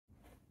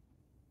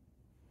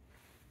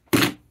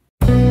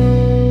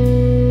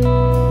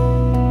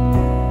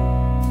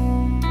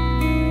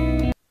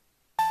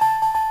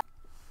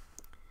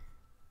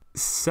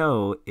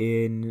So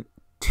in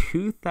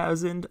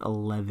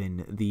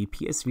 2011, the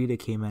PS Vita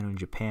came out in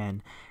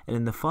Japan, and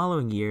in the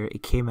following year,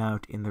 it came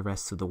out in the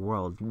rest of the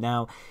world.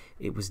 Now,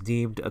 it was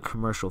deemed a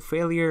commercial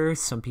failure.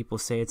 Some people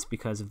say it's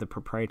because of the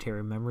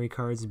proprietary memory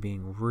cards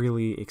being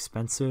really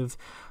expensive.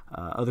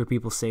 Other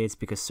people say it's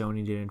because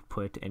Sony didn't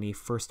put any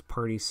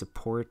first-party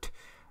support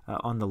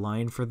on the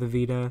line for the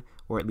Vita,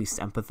 or at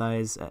least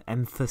emphasize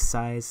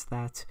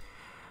that.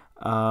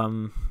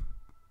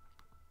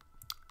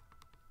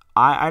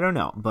 I don't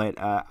know, but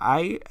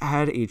I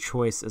had a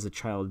choice as a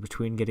child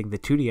between getting the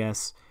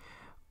 2DS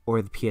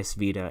or the PS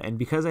Vita, and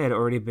because I had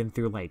already been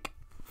through like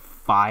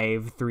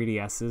 5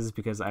 3DSs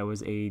because I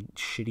was a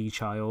shitty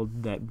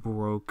child that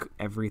broke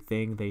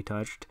everything they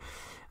touched,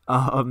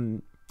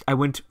 I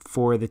went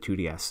for the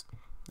 2DS.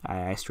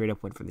 I straight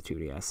up went for the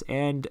 2DS,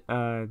 and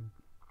I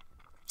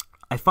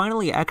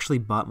finally actually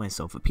bought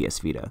myself a PS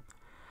Vita,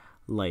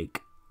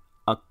 like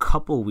a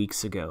couple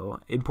weeks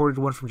ago. Imported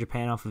one from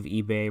Japan off of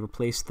eBay,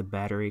 replaced the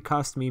battery,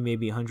 cost me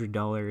maybe $100,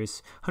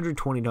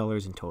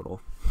 $120 in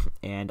total,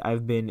 and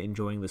I've been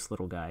enjoying this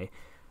little guy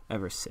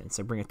ever since.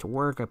 I bring it to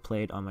work, I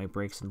play it on my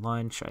breaks and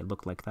lunch, I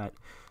look like that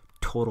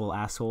total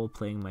asshole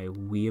playing my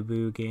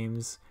weeaboo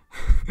games.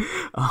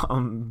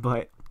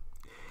 But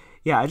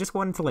yeah, I just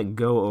wanted to like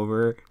go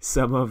over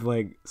some of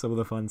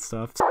the fun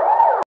stuff.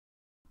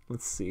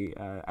 Let's see,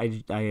 I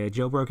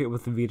jailbroke it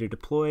with the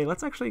VitaDeploy.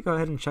 Let's actually go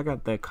ahead and check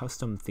out the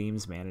custom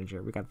themes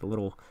manager. We got the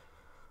little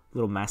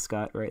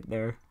mascot right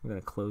there. We're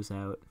going to close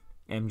out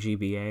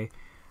mGBA.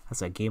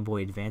 That's a Game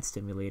Boy Advance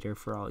emulator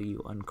for all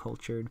you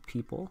uncultured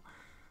people.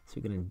 So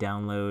we're going to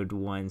download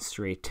one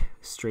straight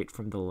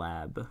from the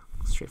lab.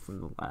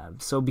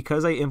 So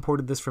because I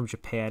imported this from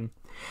Japan,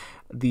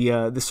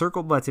 the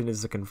circle button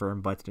is the confirm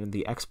button, and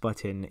the X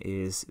button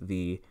is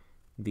the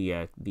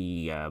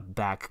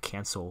back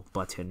cancel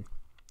button.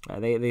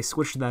 They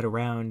switched that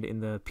around in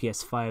the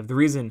PS5. The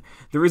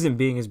reason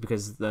being is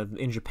because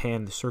in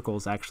Japan the circle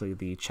is actually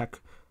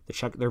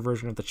their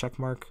version of the check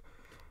mark.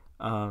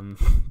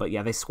 But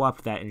yeah, they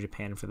swapped that in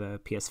Japan for the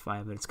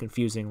PS5, and it's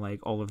confusing like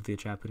all of the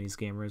Japanese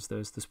gamers,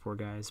 those poor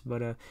guys.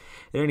 But at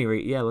any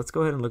rate, yeah, let's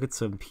go ahead and look at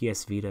some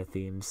PS Vita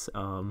themes.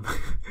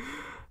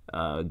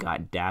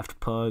 Got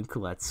Daft Punk,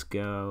 let's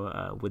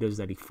go. Windows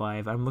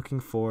 95. I'm looking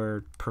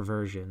for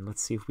Perversion.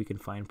 Let's see if we can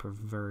find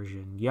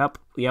Perversion. Yep,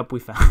 we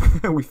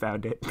found we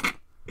found it.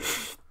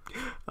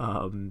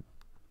 I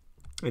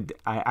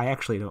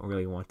actually don't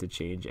really want to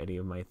change any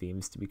of my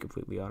themes, to be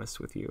completely honest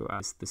with you.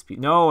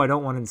 No, I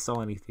don't want to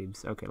install any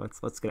themes. Okay,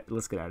 let's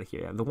get out of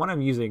here. Yeah, the one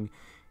I'm using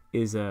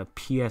is a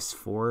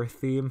PS4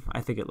 theme.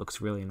 I think it looks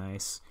really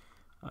nice.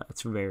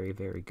 It's very,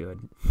 very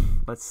good.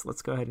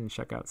 Let's go ahead and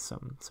check out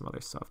some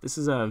other stuff. This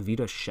is a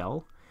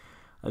VitaShell.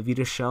 A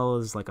VitaShell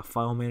is like a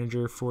file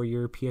manager for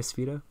your PS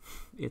Vita.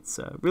 It's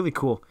really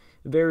cool.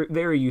 Very,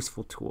 very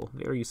useful tool.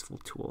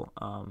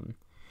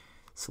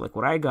 So like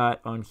what I got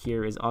on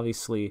here is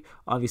obviously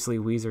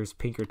Weezer's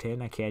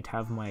Pinkerton. I can't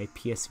have my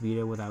PS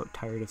Vita without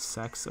Tired of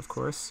Sex, of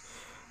course.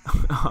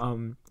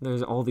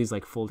 There's all these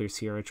like folders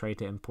here. I tried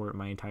to import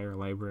my entire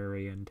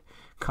library, and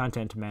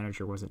Content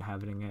Manager wasn't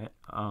having it.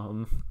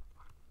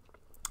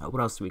 What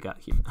else do we got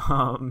here?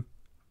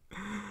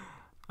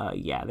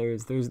 Yeah,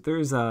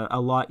 there's a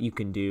lot you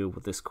can do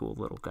with this cool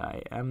little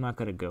guy. I'm not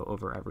gonna go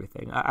over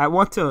everything. I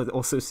want to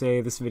also say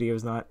this video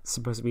is not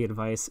supposed to be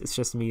advice. It's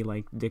just me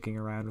like dicking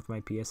around with my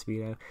PS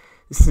Vita.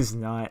 This is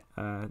not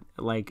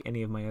like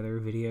any of my other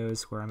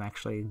videos where I'm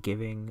actually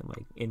giving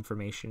like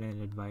information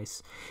and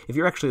advice. If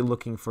you're actually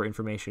looking for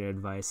information and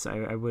advice,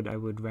 I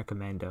would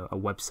recommend a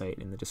website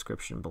in the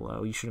description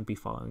below. You shouldn't be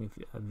following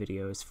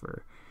videos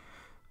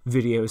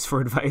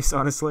for advice,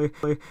 honestly.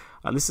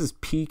 This is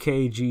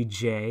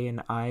PKGJ,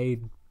 and I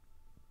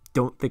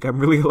don't think I'm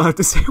really allowed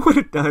to say what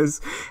it does,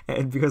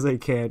 and because I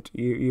can't,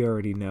 you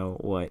already know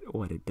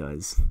what it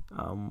does.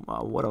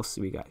 What else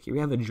do we got here? We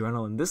have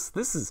Adrenaline.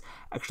 This is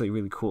actually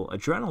really cool.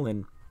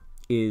 Adrenaline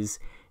is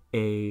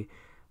a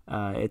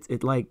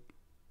it's like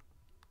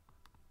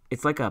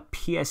a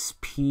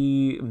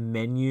PSP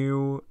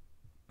menu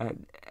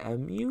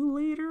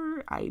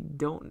emulator. I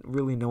don't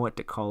really know what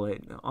to call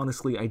it.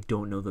 Honestly, I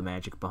don't know the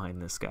magic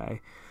behind this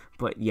guy,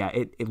 but yeah,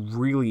 it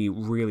really,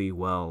 really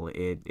well.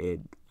 It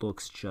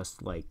looks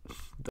just like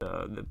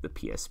the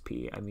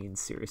PSP. I mean,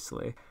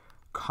 seriously.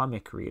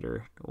 Comic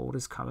Reader. What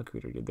does Comic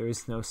Reader do? There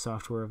is no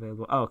software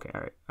available. Oh, okay,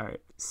 all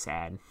right.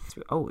 Sad.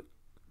 Oh,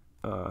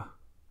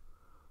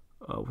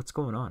 what's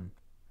going on?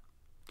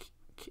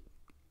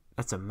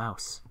 That's a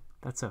mouse.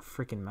 That's a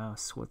freaking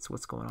mouse.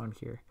 What's going on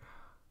here?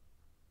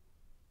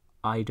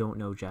 I don't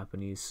know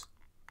Japanese.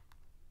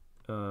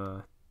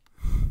 I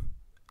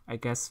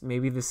guess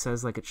maybe this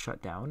says like it's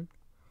shut down.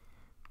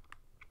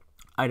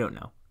 I don't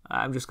know.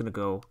 I'm gonna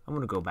go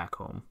back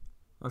home.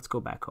 Let's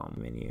go back home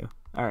menu.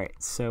 All right.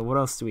 So what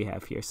else do we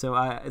have here?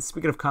 So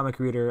speaking of Comic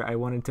Reader, I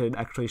wanted to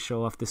actually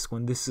show off this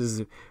one. This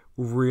is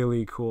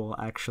really cool.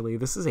 Actually,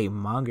 this is a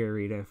manga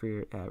reader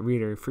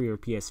for your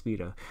PS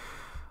Vita.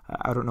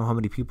 I don't know how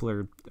many people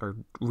are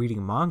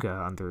reading manga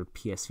on their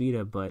PS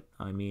Vita, but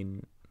I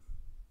mean,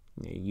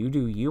 you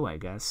do you, I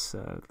guess.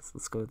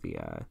 Let's go with the.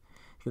 You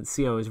can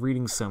see I was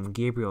reading some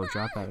Gabriel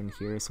Dropout in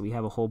here, so we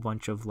have a whole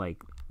bunch of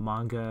like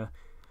manga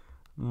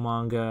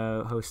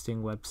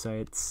hosting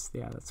websites.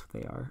 Yeah, that's what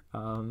they are.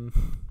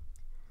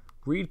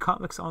 Read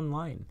comics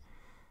online.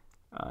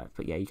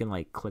 But yeah, you can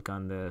like click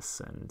on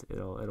this and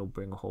it'll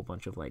bring a whole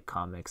bunch of like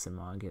comics and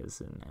mangas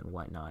and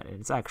whatnot,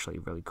 and it's actually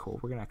really cool.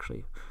 We're gonna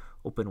actually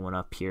open one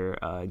up here,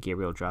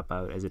 Gabriel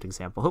Dropout as an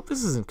example. Hope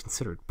this isn't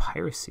considered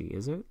piracy,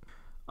 is it?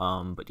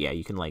 But yeah,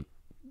 you can like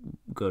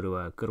go to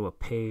a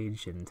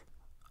page, and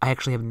I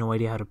actually have no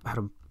idea how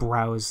to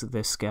browse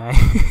this guy.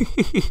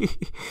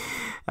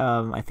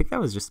 I think that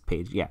was just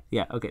page. Yeah.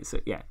 Okay,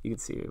 so yeah, you can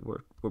see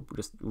we're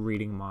just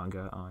reading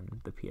manga on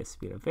the PS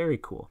Vita. Very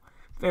cool.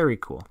 Very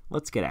cool.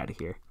 Let's get out of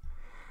here.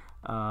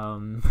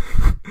 What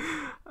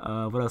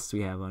else do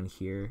we have on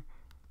here?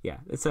 Yeah,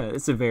 it's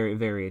a very,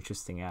 very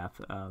interesting app.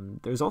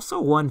 There's also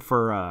one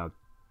for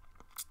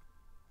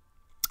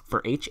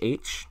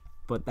HH,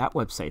 but that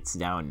website's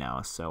down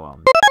now. So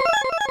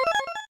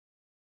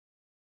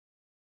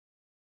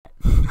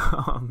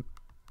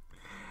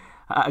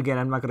again,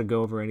 I'm not gonna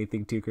go over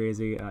anything too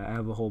crazy. I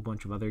have a whole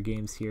bunch of other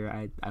games here.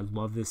 I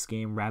love this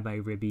game,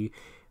 Rabi Ribi.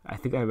 I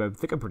think I'm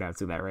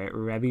pronouncing that right.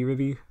 Rabi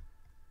Ribi.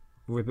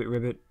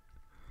 Ribbit.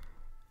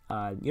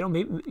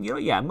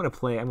 Yeah, I'm gonna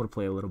play a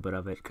little bit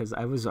of it because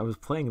I was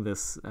playing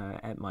this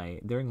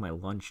during my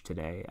lunch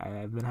today.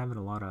 I've been having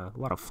a lot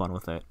of fun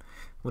with it.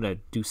 I'm gonna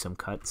do some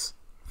cuts.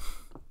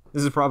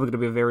 This is probably gonna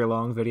be a very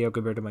long video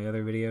compared to my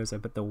other videos. I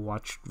bet the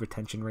watch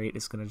retention rate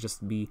is gonna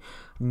just be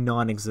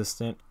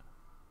non-existent.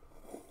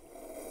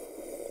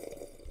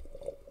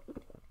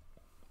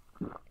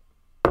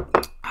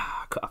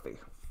 Coffee.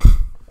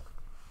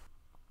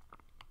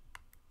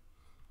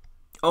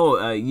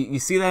 Oh, you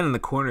see that in the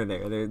corner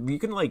there? You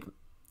can like,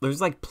 there's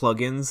like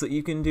plugins that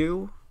you can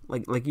do,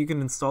 like you can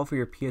install for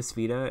your PS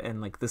Vita, and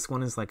like this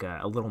one is like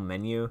a little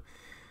menu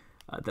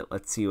that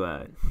lets you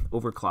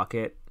overclock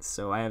it.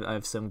 So I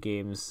have some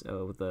games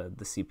with the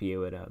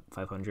CPU at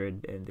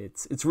 500, and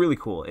it's really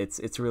cool.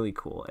 It's really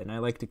cool, and I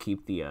like to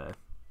keep the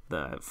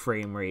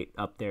frame rate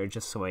up there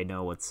just so I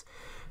know what's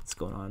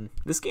going on.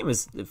 This game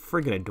is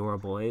friggin'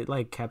 adorable. It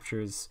like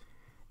captures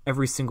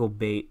every single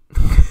bait.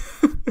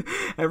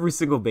 Every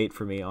single bait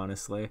for me,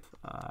 honestly.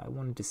 I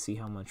wanted to see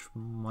how much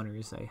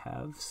monies I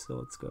have, so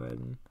let's go ahead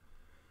and...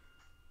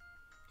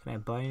 Can I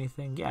buy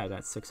anything? Yeah, I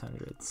got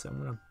 600, so I'm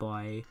gonna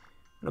buy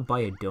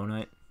a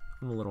donut.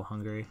 I'm a little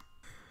hungry.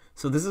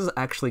 So this is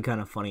actually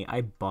kind of funny. I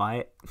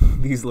bought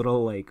these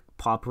little like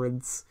paw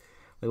prints,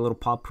 like little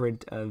paw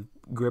print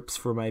grips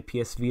for my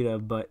PS Vita,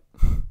 but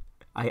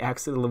I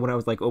accidentally, when I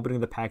was like opening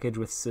the package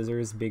with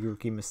scissors, big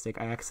rookie mistake,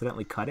 I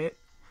accidentally cut it.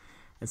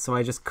 And so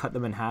I just cut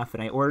them in half,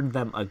 and I ordered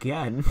them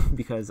again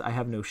because I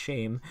have no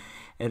shame.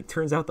 And it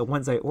turns out the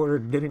ones I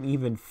ordered didn't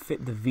even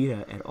fit the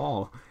Vita at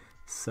all.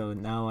 So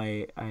now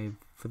I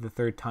for the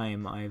third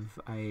time, I've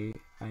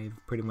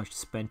pretty much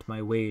spent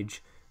my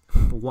wage,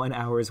 1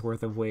 hour's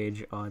worth of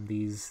wage on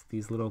these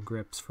little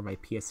grips for my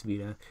PS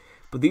Vita.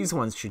 But these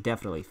ones should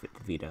definitely fit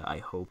the Vita, I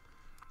hope.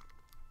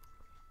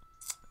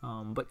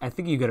 But I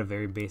think you got a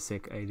very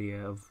basic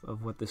idea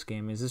of what this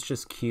game is. It's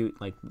just cute,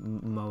 like,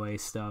 moe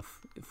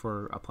stuff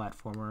for a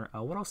platformer.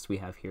 What else do we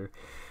have here?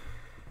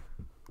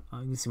 You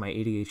can see my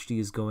ADHD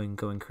is going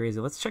crazy.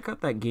 Let's check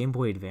out that Game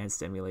Boy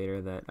Advanced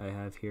emulator that I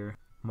have here.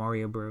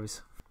 Mario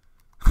Bros.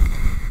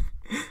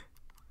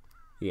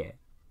 Yeah.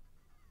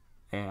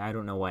 I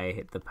don't know why I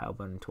hit the power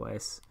button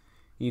twice.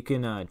 You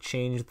can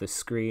change the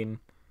screen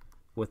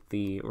with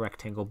the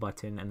rectangle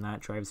button, and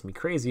that drives me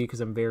crazy because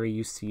I'm very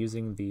used to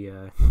using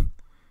the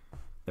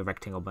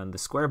rectangle button. The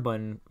square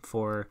button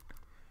for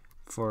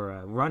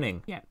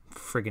running, yeah,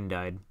 friggin'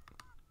 died.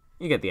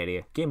 You get the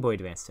idea. Game Boy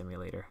Advanced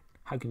emulator.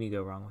 How can you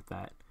go wrong with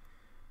that?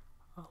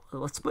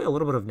 Let's play a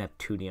little bit of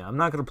Neptunia. I'm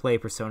not gonna play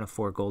Persona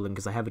 4 Golden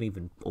because I haven't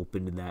even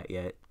opened that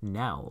yet.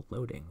 Now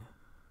loading.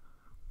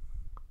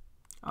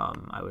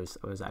 I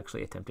was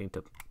actually attempting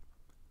to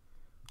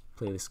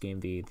play this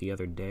game the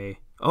other day.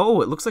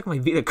 Oh, it looks like my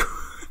Vita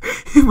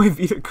my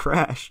Vita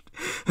crashed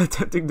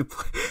attempting to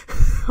play.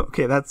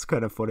 Okay, that's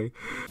kind of funny.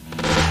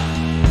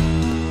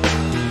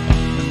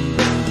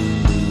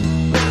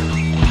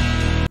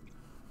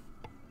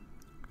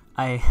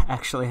 I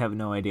actually have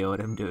no idea what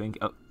I'm doing.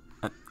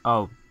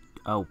 Oh,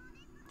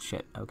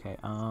 shit. Okay.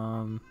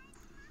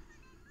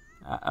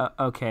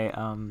 Okay.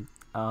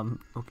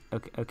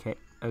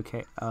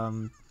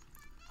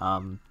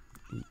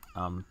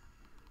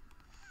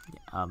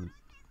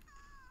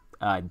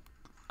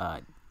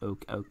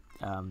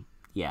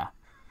 Yeah.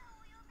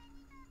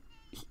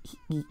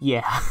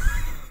 Yeah.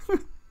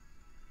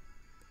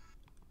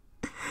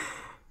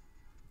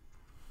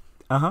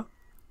 Uh-huh.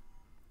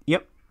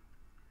 Yep.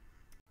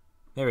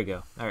 There we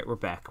go. All right, we're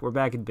back. We're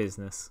back in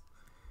business.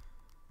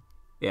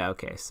 Yeah,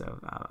 okay, so,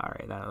 all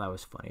right, that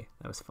was funny.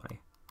 That was funny.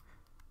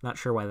 Not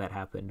sure why that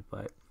happened,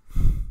 but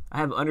I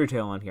have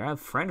Undertale on here. I have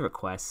friend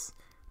requests.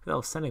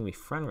 They're sending me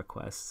friend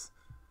requests.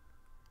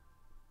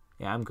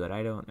 Yeah, I'm good.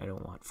 I don't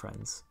want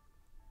friends.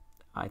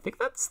 I think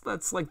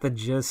that's like the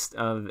gist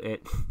of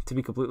it. To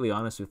be completely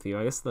honest with you,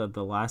 I guess the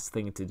last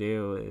thing to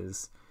do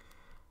is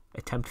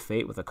attempt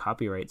fate with a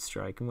copyright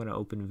strike. I'm gonna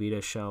open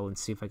VitaShell and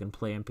see if I can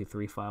play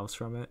MP3 files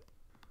from it.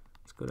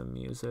 Let's go to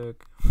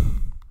music,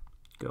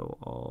 go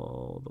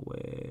all the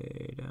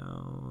way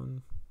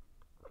down.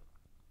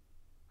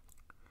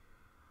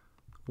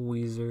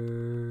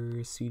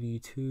 Weezer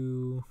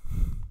CD2.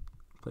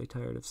 Play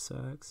Tired of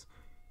Sex.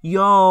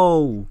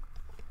 Yo!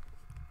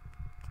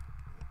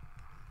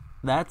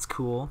 That's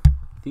cool.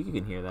 I think you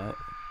can hear that.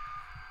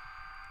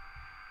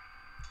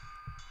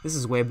 This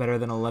is way better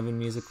than 11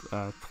 music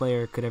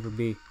player could ever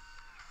be.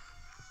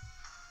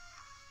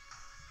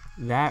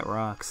 That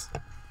rocks.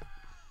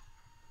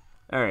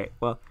 Alright,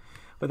 well,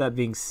 with that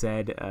being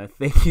said,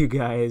 thank you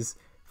guys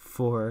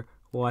for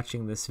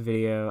watching this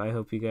video. I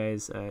hope you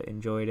guys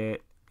enjoyed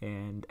it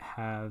and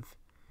have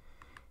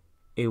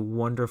a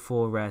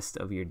wonderful rest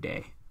of your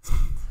day.